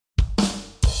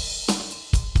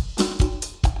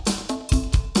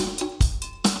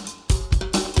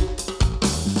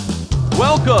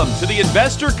Welcome to the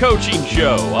Investor Coaching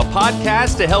Show, a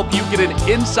podcast to help you get an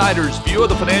insider's view of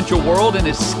the financial world and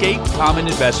escape common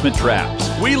investment traps.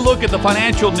 We look at the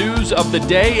financial news of the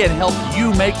day and help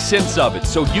you make sense of it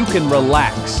so you can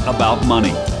relax about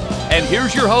money. And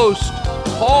here's your host,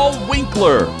 Paul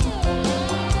Winkler.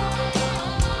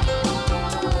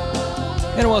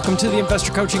 And welcome to the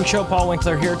Investor Coaching Show. Paul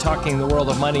Winkler here, talking the world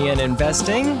of money and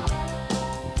investing.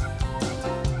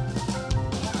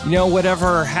 You know,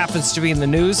 whatever happens to be in the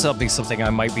news, there'll be something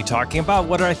I might be talking about.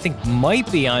 What I think might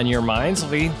be on your minds will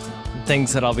be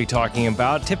things that I'll be talking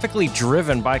about, typically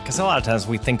driven by, because a lot of times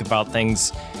we think about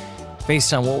things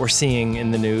based on what we're seeing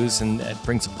in the news, and it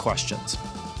brings up questions.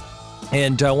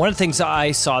 And one of the things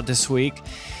I saw this week,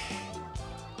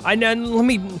 let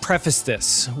me preface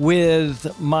this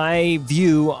with my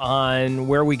view on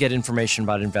where we get information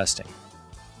about investing.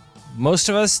 Most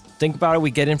of us think about it,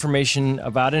 we get information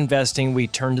about investing, we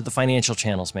turn to the financial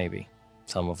channels maybe,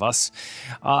 some of us.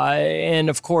 And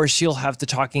of course, you'll have the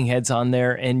talking heads on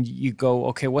there and you go,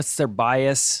 okay, what's their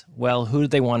bias? Well, who do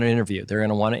they want to interview? They're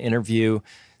going to want to interview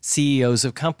CEOs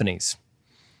of companies.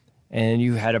 And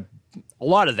you had a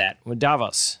lot of that with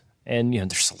Davos. And,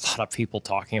 there's a lot of people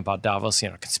talking about Davos,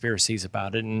 conspiracies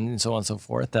about it and so on and so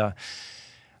forth.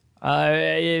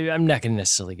 I'm not going to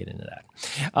necessarily get into that.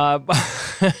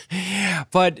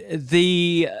 But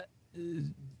the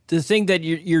thing that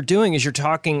you're doing is you're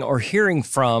talking or hearing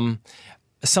from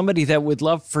somebody that would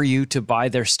love for you to buy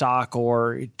their stock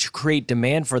or to create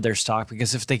demand for their stock,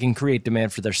 because if they can create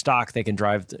demand for their stock, they can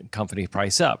drive the company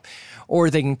price up, or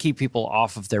they can keep people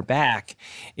off of their back.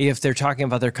 If they're talking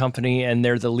about their company and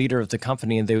they're the leader of the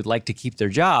company and they would like to keep their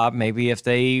job, maybe if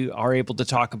they are able to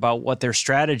talk about what their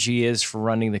strategy is for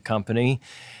running the company,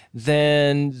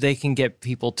 then they can get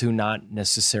people to not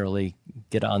necessarily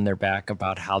get on their back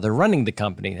about how they're running the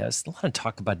company. There's a lot of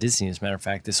talk about Disney, as a matter of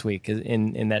fact, this week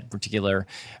in that particular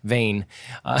vein.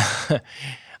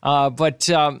 But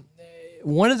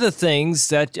one of the things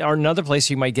that are another place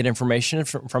you might get information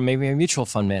from maybe a mutual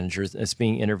fund manager that's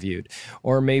being interviewed,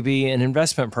 or maybe an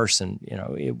investment person.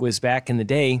 It was back in the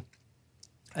day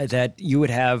that you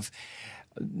would have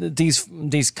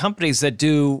these companies that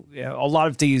do a lot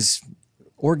of these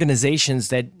organizations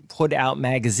that put out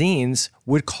magazines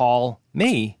would call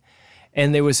me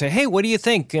and they would say, hey, what do you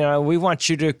think? We want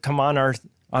you to come on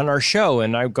our show.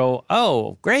 And I go,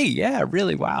 oh, great. Yeah,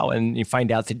 really. Wow. And you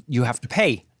find out that you have to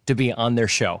pay to be on their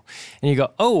show. And you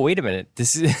go, oh, wait a minute.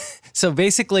 This is so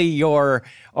basically your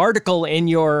article in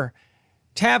your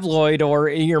tabloid or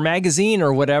in your magazine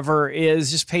or whatever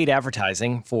is just paid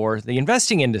advertising for the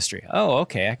investing industry. Oh,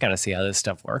 okay. I kind of see how this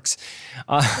stuff works.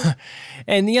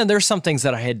 And there's some things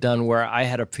that I had done where I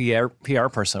had a PR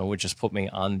person who would just put me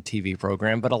on the TV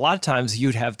program. But a lot of times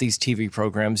you'd have these TV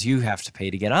programs you have to pay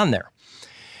to get on there.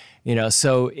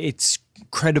 So it's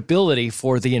credibility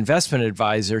for the investment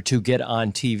advisor to get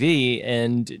on TV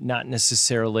and not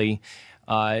necessarily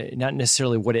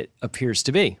what it appears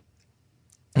to be.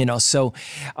 But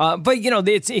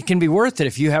it can be worth it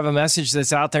if you have a message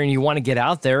that's out there and you want to get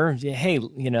out there. Hey,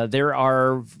 there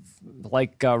are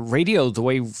radio. The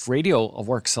way radio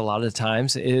works a lot of the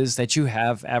times is that you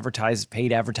have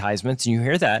paid advertisements, and you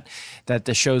hear that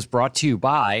the show's brought to you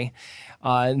by.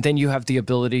 And then you have the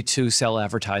ability to sell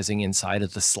advertising inside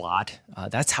of the slot.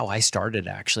 That's how I started.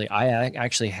 Actually, I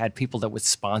actually had people that would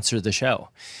sponsor the show.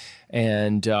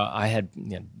 And I had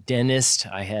dentist,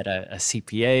 I had a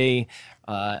CPA,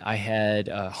 I had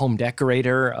a home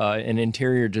decorator, an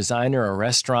interior designer, a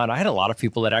restaurant. I had a lot of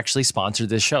people that actually sponsored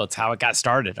this show. It's how it got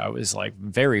started. I was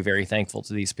very, very thankful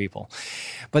to these people.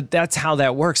 But that's how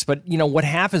that works. But what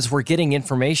happens, we're getting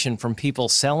information from people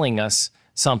selling us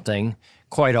something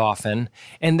quite often.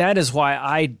 And that is why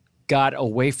I got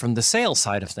away from the sales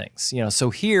side of things. So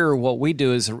here, what we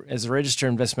do is, as a registered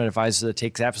investment advisor that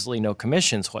takes absolutely no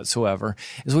commissions whatsoever,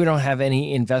 is we don't have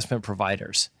any investment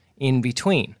providers in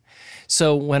between.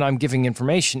 So when I'm giving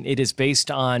information, it is based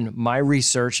on my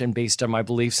research and based on my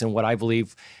beliefs and what I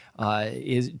believe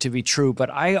is to be true. But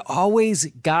I always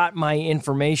got my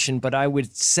information, but I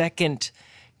would second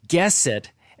guess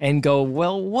it and go,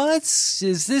 well,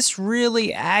 is this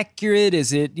really accurate?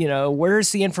 Is it,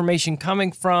 where's the information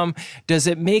coming from? Does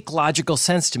it make logical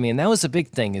sense to me? And that was a big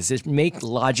thing, is it make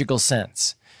logical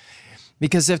sense?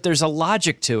 Because if there's a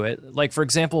logic to it, like, for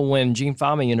example, when Gene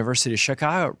Fama, University of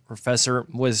Chicago professor,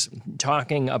 was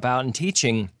talking about and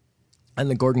teaching on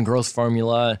the Gordon growth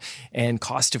formula and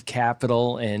cost of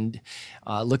capital and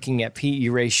looking at PE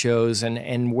ratios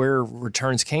and where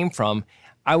returns came from,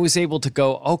 I was able to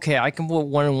go, okay, I can put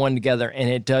one and one together and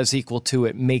it does equal to,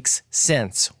 it makes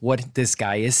sense what this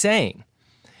guy is saying.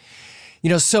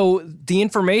 So the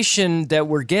information that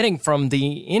we're getting from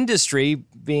the industry,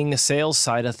 being a sales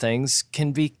side of things,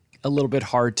 can be a little bit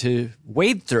hard to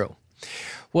wade through.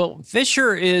 Well,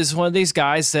 Fisher is one of these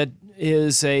guys that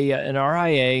is an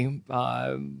RIA.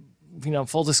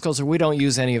 Full disclosure, we don't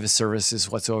use any of his services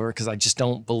whatsoever because I just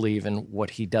don't believe in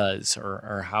what he does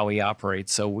or how he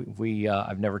operates. So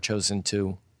I've never chosen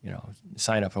to,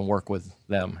 sign up and work with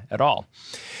them at all.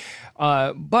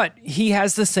 But he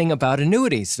has this thing about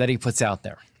annuities that he puts out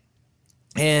there.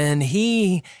 And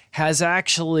he has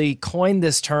actually coined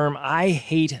this term, I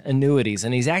hate annuities,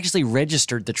 and he's actually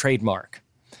registered the trademark.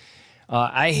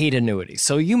 I hate annuities.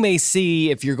 So you may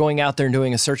see, if you're going out there and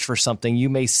doing a search for something, you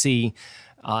may see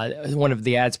one of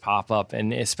the ads pop up.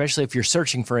 And especially if you're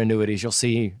searching for annuities, you'll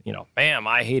see, bam,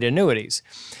 I hate annuities.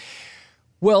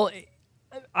 Well,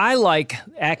 I like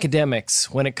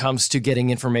academics when it comes to getting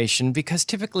information because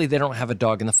typically they don't have a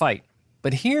dog in the fight.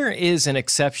 But here is an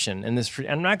exception. And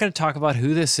I'm not going to talk about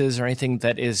who this is or anything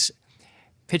that is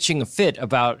pitching a fit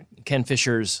about Ken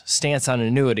Fisher's stance on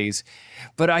annuities.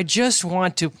 But I just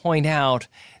want to point out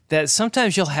that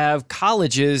sometimes you'll have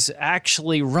colleges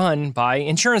actually run by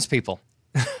insurance people.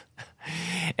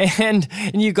 and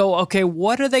you go, okay,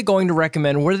 what are they going to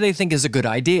recommend? What do they think is a good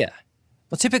idea?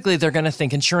 Well, typically they're going to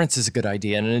think insurance is a good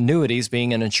idea, and annuities,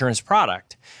 being an insurance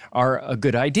product, are a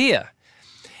good idea.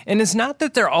 And it's not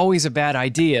that they're always a bad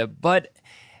idea, but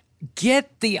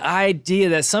get the idea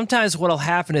that sometimes what'll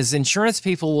happen is insurance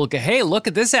people will go, hey, look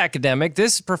at this academic.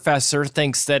 This professor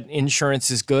thinks that insurance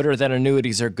is good or that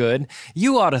annuities are good.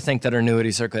 You ought to think that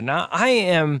annuities are good. Now, I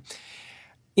am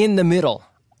in the middle.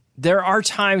 There are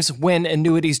times when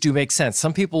annuities do make sense.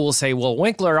 Some people will say, well,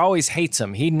 Winkler always hates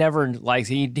them. He never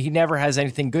has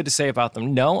anything good to say about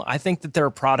them. No, I think that they're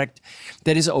a product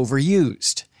that is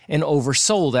overused and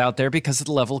oversold out there because of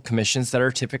the level of commissions that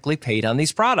are typically paid on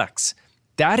these products.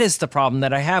 That is the problem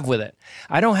that I have with it.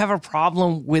 I don't have a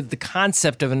problem with the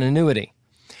concept of an annuity.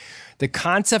 The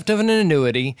concept of an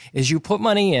annuity is you put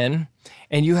money in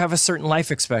and you have a certain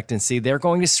life expectancy. They're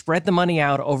going to spread the money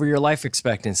out over your life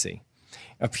expectancy.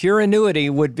 A pure annuity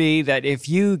would be that if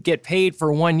you get paid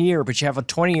for 1 year, but you have a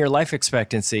 20-year life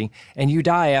expectancy and you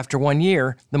die after 1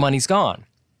 year, the money's gone.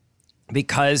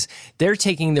 Because they're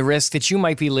taking the risk that you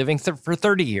might be living for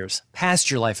 30 years past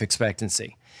your life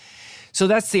expectancy. So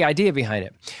that's the idea behind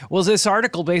it. Well, this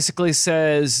article basically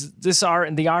says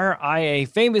the RIA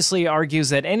famously argues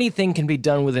that anything can be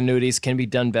done with annuities can be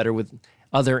done better with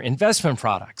other investment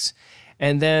products.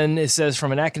 And then it says,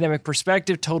 from an academic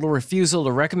perspective, total refusal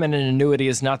to recommend an annuity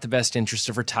is not the best interest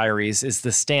of retirees is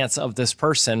the stance of this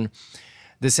person,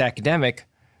 this academic,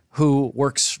 who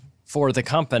works for the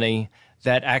company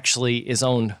that actually is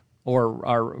owned or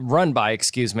run by,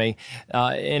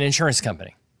 an insurance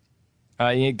company.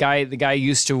 The guy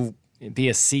used to be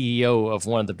a CEO of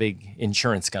one of the big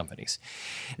insurance companies.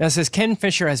 Now it says, Ken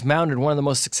Fisher has mounted one of the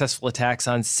most successful attacks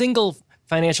on single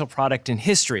financial product in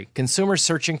history. Consumers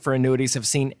searching for annuities have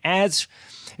seen ads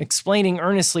explaining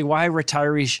earnestly why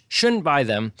retirees shouldn't buy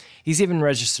them. He's even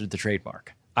registered the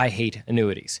trademark. I hate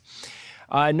annuities.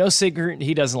 No secret,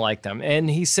 he doesn't like them. And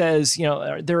he says,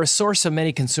 they're a source of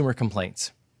many consumer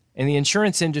complaints. And the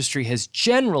insurance industry has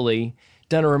generally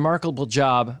done a remarkable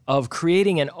job of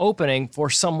creating an opening for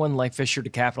someone like Fisher to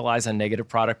capitalize on negative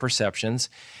product perceptions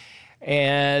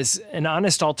as an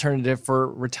honest alternative for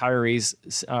retirees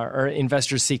or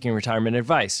investors seeking retirement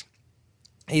advice.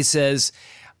 He says,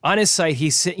 on his site,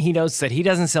 he notes that he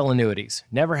doesn't sell annuities.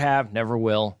 Never have, never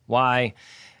will. Why?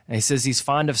 And he says he's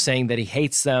fond of saying that he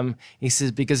hates them. He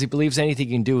says because he believes anything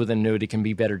you can do with an annuity can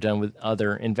be better done with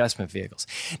other investment vehicles.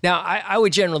 Now, I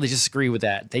would generally disagree with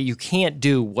that you can't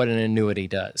do what an annuity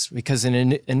does because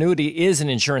an annuity is an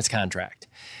insurance contract.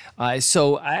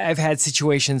 So I've had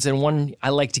situations, and one I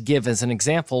like to give as an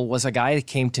example was a guy that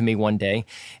came to me one day,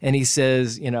 and he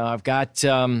says, I've got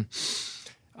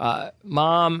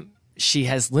Mom, she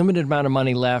has limited amount of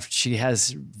money left. She has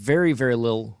very, very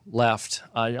little left,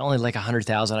 only like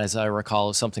 $100,000 as I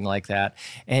recall, something like that.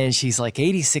 And she's like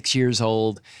 86 years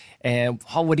old. And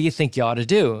what do you think you ought to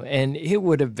do? And it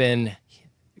would have been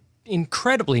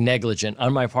incredibly negligent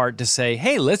on my part to say,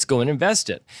 hey, let's go and invest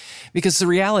it. Because the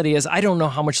reality is I don't know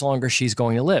how much longer she's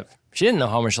going to live. She didn't know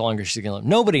how much longer she's going to live.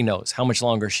 Nobody knows how much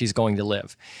longer she's going to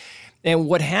live. And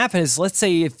what happens, let's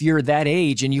say if you're that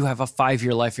age and you have a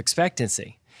 5-year life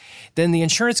expectancy, then the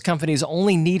insurance company is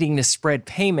only needing to spread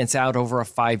payments out over a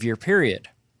 5-year period.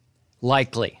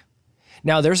 Likely.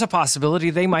 Now, there's a possibility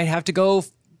they might have to go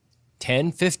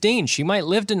 10, 15. She might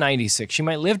live to 96. She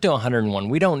might live to 101.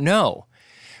 We don't know.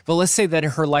 But let's say that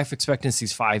her life expectancy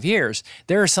is 5 years.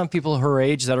 There are some people her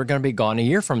age that are going to be gone a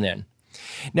year from then.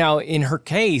 Now, in her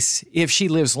case, if she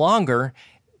lives longer,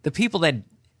 the people that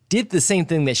did the same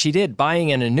thing that she did,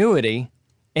 buying an annuity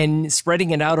and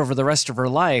spreading it out over the rest of her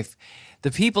life,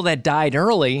 the people that died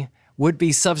early would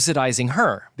be subsidizing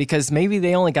her because maybe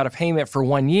they only got a payment for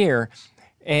 1 year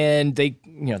and they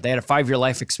had a 5-year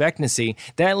life expectancy.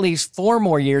 That leaves 4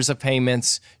 more years of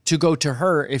payments to go to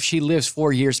her if she lives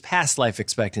 4 years past life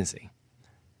expectancy.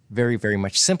 Very, very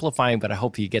much simplifying, but I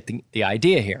hope you get the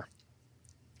idea here.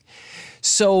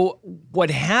 So what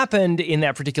happened in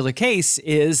that particular case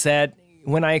is that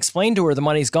when I explained to her the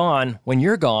money's gone when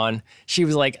you're gone, she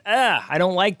was like, I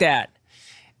don't like that.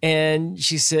 And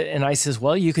she said, and I says,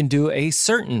 well, you can do a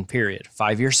certain period,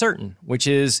 5-year certain, which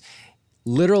is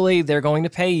literally they're going to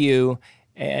pay you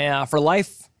for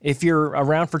life if you're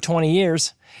around for 20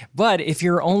 years. But if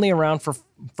you're only around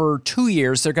for 2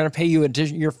 years, they're going to pay you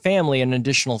your family an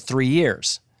additional 3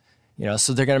 years.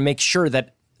 So they're going to make sure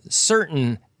that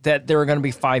certain that there are going to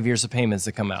be 5 years of payments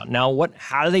that come out. Now,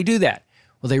 how do they do that?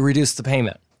 Well, they reduce the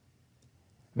payment.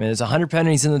 I mean, there's 100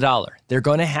 pennies in the dollar. They're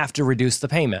going to have to reduce the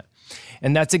payment.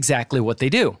 And that's exactly what they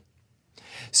do.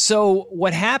 So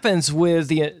what happens with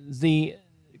the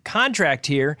contract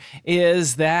here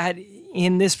is that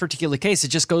in this particular case, it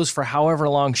just goes for however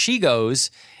long she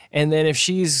goes. And then if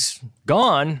she's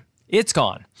gone, it's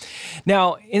gone.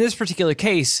 Now, in this particular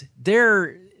case,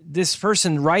 this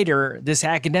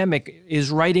academic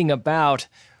is writing about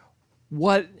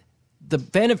what the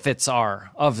benefits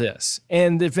are of this.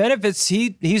 And the benefits,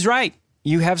 he's right.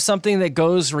 You have something that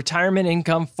goes retirement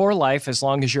income for life as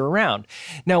long as you're around.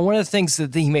 Now, one of the things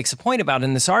that he makes a point about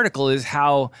in this article is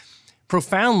how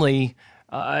profoundly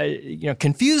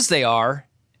confused they are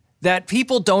that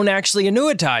people don't actually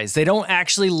annuitize. They don't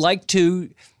actually like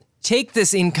to take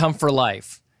this income for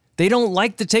life. They don't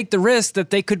like to take the risk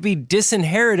that they could be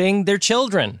disinheriting their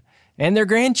children and their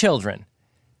grandchildren.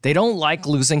 They don't like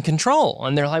losing control.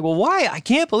 And they're like, well, why? I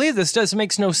can't believe this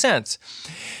makes no sense.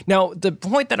 Now, the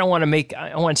point that I want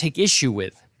to take issue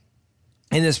with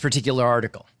in this particular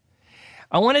article,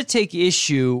 I want to take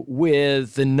issue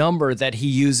with the number that he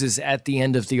uses at the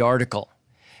end of the article,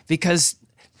 because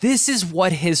this is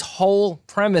what his whole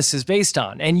premise is based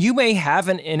on. And you may have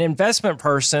an investment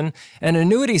person, an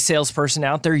annuity salesperson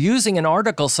out there using an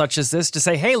article such as this to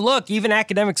say, hey, look, even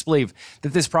academics believe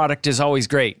that this product is always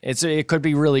great. It could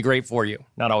be really great for you.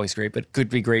 Not always great, but could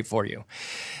be great for you.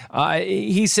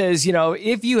 He says,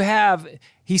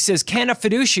 can a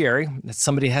fiduciary, that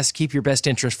somebody has to keep your best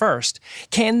interest first,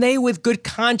 can they with good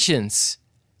conscience,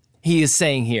 he is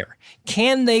saying here,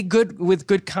 can they with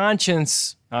good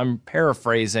conscience, I'm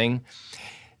paraphrasing,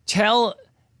 tell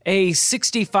a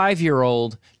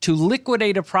 65-year-old to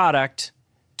liquidate a product,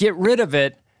 get rid of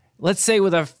it, let's say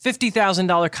with a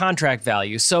 $50,000 contract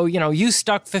value. So, you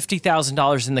stuck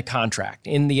 $50,000 in the contract,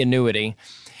 in the annuity,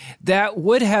 that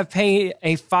would have paid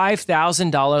a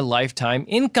 $5,000 lifetime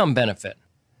income benefit.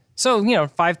 So,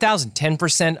 $5,000,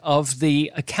 10% of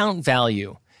the account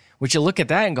value. Which you look at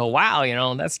that and go,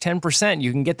 wow, that's 10%.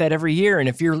 You can get that every year. And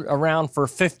if you're around for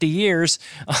 50 years,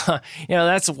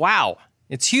 that's wow.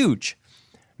 It's huge.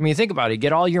 I mean, think about it. You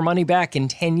get all your money back in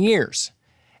 10 years.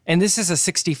 And this is a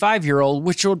 65-year-old,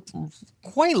 which will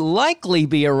quite likely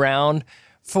be around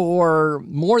for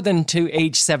more than to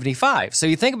age 75. So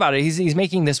you think about it. He's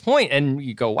making this point and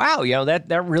you go, wow,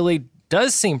 that really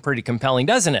does seem pretty compelling,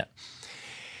 doesn't it?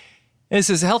 It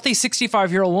says a healthy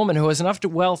 65-year-old woman who has enough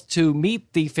wealth to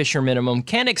meet the Fisher minimum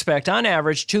can expect, on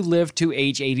average, to live to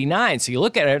age 89. So you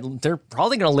look at it, they're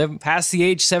probably going to live past the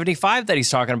age 75 that he's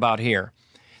talking about here.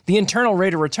 The internal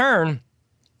rate of return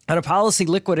on a policy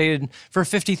liquidated for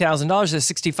 $50,000 at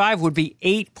 65 would be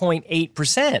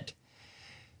 8.8%.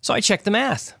 So I checked the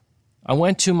math. I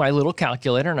went to my little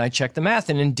calculator and I checked the math,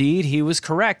 and indeed he was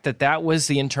correct that was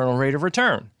the internal rate of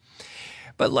return.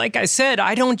 But like I said,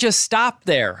 I don't just stop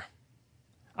there.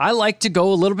 I like to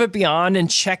go a little bit beyond and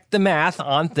check the math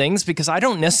on things because I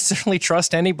don't necessarily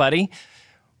trust anybody,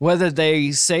 whether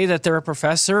they say that they're a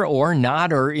professor or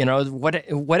not, or,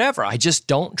 whatever. I just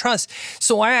don't trust.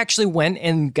 So I actually went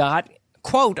and got a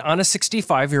quote on a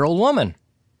 65-year-old woman.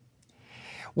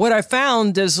 What I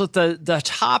found is with the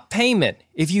top payment,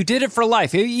 if you did it for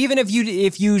life, even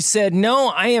if you said, no,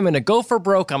 I am going to go for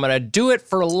broke, I'm going to do it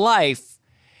for life,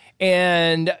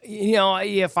 and,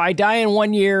 if I die in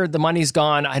 1 year, the money's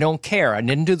gone. I don't care. I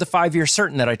didn't do the 5-year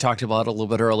certain that I talked about a little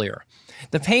bit earlier.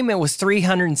 The payment was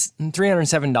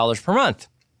 $307 per month.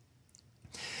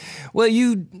 Well,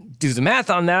 you do the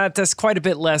math on that. That's quite a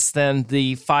bit less than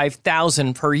the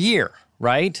 $5,000 per year,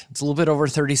 right? It's a little bit over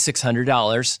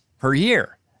 $3,600 per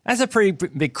year. That's a pretty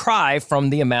big cry from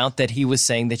the amount that he was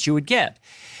saying that you would get.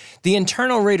 the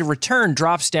internal rate of return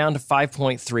drops down to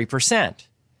 5.3%.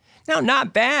 Now,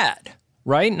 not bad,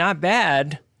 right? Not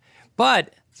bad.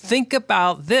 But think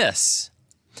about this.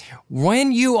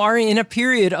 When you are in a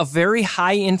period of very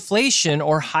high inflation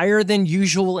or higher than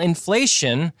usual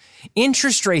inflation,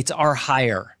 interest rates are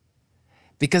higher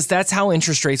because that's how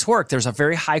interest rates work. There's a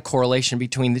very high correlation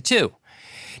between the two.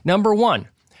 Number one.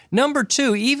 Number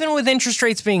two, even with interest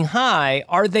rates being high,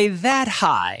 are they that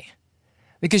high?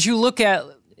 Because you look at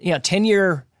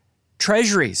 10-year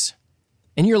treasuries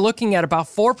and you're looking at about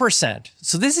 4%.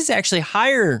 So this is actually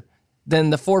higher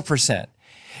than the 4%.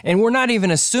 And we're not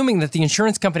even assuming that the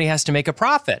insurance company has to make a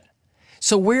profit.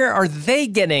 So where are they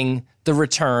getting the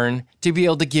return to be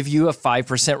able to give you a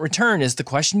 5% return is the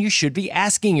question you should be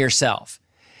asking yourself.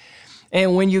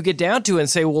 And when you get down to it and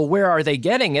say, well, where are they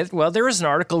getting it? Well, there was an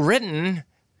article written,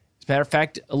 as a matter of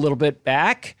fact, a little bit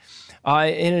back, in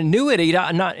an annuity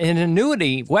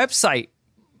website.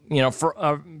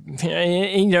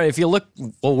 If you look,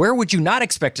 well, where would you not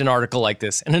expect an article like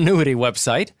this? An annuity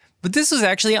website. But this was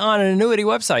actually on an annuity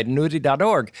website,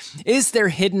 annuity.org. Is there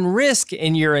hidden risk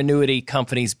in your annuity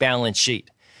company's balance sheet?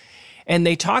 And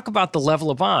they talk about the level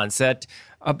of bonds, that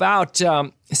about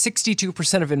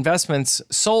 62% of investments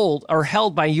sold or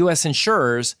held by U.S.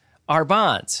 insurers are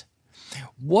bonds.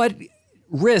 What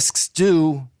risks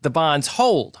do the bonds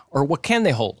hold, or what can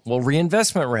they hold? Well,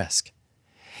 reinvestment risk.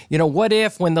 What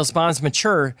if when those bonds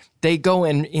mature, they go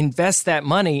and invest that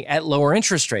money at lower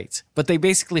interest rates, but they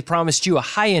basically promised you a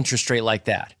high interest rate like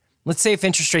that? Let's say if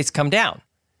interest rates come down,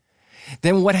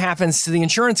 then what happens to the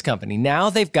insurance company? Now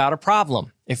they've got a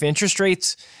problem. If interest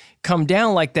rates come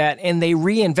down like that and they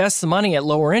reinvest the money at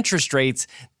lower interest rates,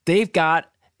 they've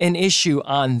got an issue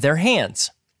on their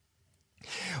hands.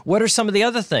 What are some of the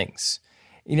other things?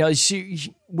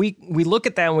 We look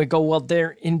at that and we go, well,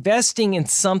 they're investing in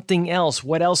something else.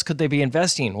 What else could they be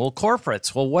investing in? Well,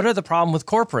 corporates. Well, what are the problem with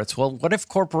corporates? Well, what if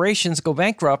corporations go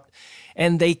bankrupt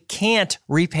and they can't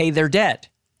repay their debt?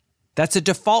 That's a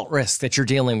default risk that you're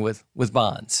dealing with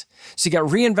bonds. So you got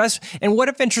reinvestment. And what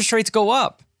if interest rates go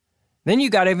up? Then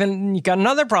you got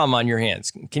another problem on your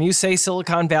hands. Can you say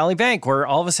Silicon Valley Bank, where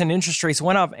all of a sudden interest rates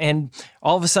went up and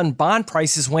all of a sudden bond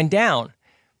prices went down,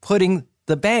 putting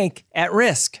the bank at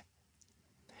risk?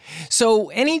 So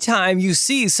anytime you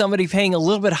see somebody paying a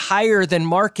little bit higher than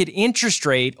market interest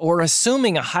rate or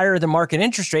assuming a higher than market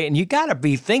interest rate, and you got to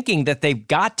be thinking that they've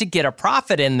got to get a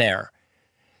profit in there.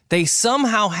 They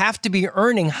somehow have to be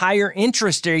earning higher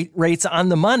interest rates on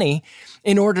the money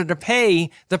in order to pay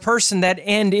the person that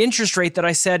end interest rate that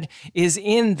I said is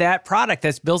in that product,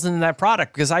 that's built into that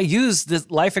product. Because I used the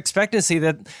life expectancy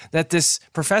that this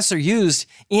professor used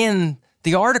in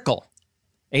the article,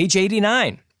 age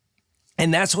 89.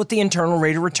 And that's what the internal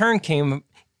rate of return came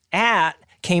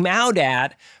out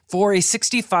at for a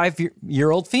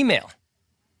 65-year-old female.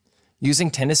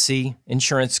 Using Tennessee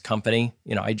Insurance Company,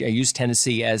 I use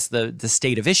Tennessee as the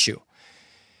state of issue.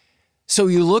 So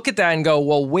you look at that and go,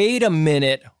 well, wait a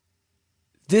minute,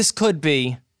 this could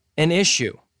be an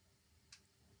issue,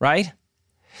 right?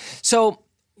 So,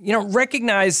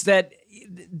 recognize that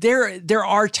there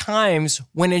are times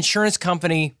when insurance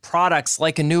company products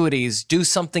like annuities do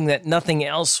something that nothing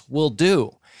else will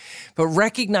do. But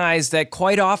recognize that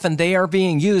quite often they are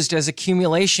being used as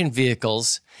accumulation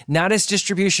vehicles, not as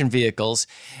distribution vehicles,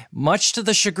 much to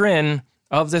the chagrin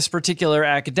of this particular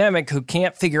academic who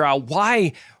can't figure out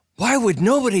why would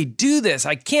nobody do this?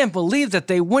 I can't believe that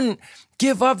they wouldn't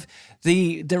give up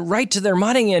the right to their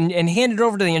money and hand it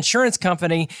over to the insurance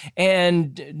company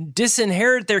and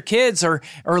disinherit their kids or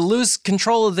lose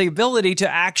control of the ability to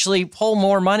actually pull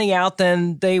more money out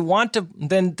than they want to,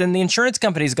 than the insurance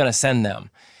company is going to send them.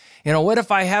 What if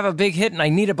I have a big hit and I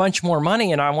need a bunch more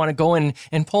money and I want to go in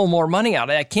and pull more money out?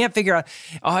 I can't figure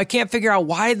out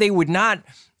why they would not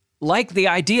like the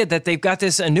idea that they've got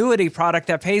this annuity product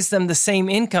that pays them the same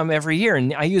income every year.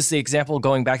 And I use the example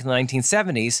going back in the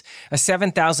 1970s, a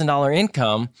 $7,000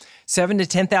 income, $7,000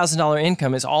 to $10,000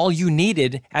 income is all you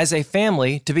needed as a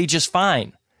family to be just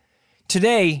fine.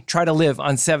 Today, try to live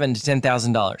on $7,000 to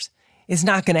 $10,000. It's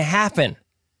not going to happen.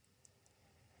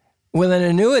 With an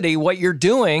annuity, what you're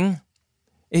doing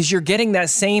is you're getting that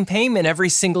same payment every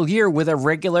single year with a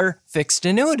regular fixed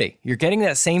annuity. You're getting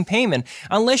that same payment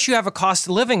unless you have a cost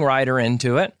of living rider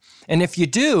into it. And if you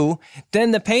do,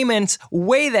 then the payment's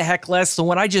way the heck less than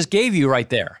what I just gave you right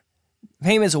there.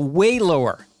 Payment's way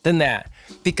lower than that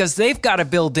because they've got to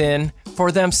build in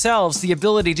for themselves the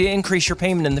ability to increase your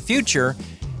payment in the future.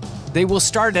 They will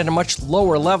start at a much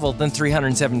lower level than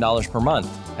 $307 per month,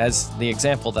 as the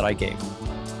example that I gave.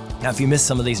 Now, if you missed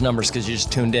some of these numbers because you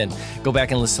just tuned in, go back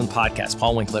and listen to the podcast,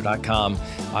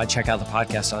 paulwinkler.com. Check out the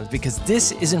podcast on it, because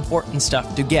this is important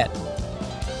stuff to get.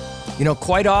 You know,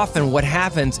 quite often what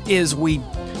happens is we'll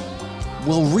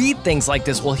read things like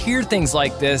this, we'll hear things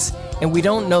like this, and we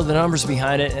don't know the numbers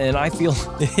behind it. And I feel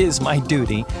it is my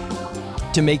duty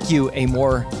to make you a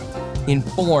more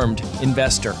informed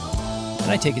investor.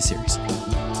 And I take it seriously.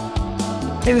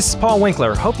 Hey, this is Paul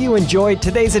Winkler. Hope you enjoyed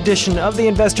today's edition of the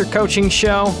Investor Coaching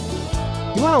Show.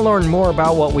 You want to learn more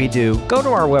about what we do, go to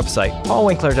our website,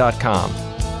 paulwinkler.com.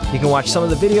 You can watch some of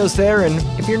the videos there, and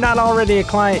if you're not already a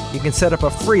client, you can set up a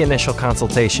free initial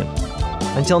consultation.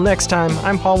 Until next time,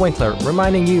 I'm Paul Winkler,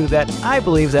 reminding you that I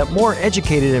believe that more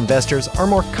educated investors are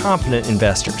more confident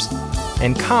investors,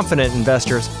 and confident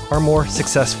investors are more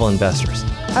successful investors.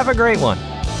 Have a great one.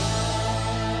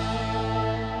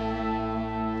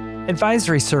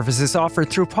 Advisory services offered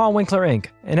through Paul Winkler, Inc.,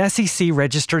 an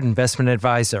SEC-registered investment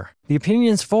advisor. The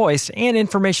opinions voiced and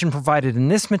information provided in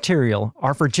this material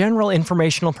are for general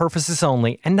informational purposes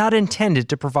only and not intended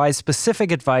to provide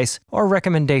specific advice or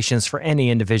recommendations for any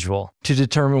individual. To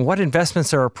determine what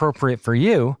investments are appropriate for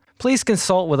you, please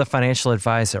consult with a financial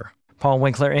advisor. Paul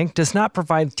Winkler, Inc. does not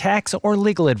provide tax or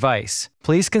legal advice.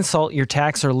 Please consult your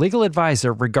tax or legal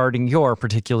advisor regarding your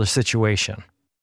particular situation.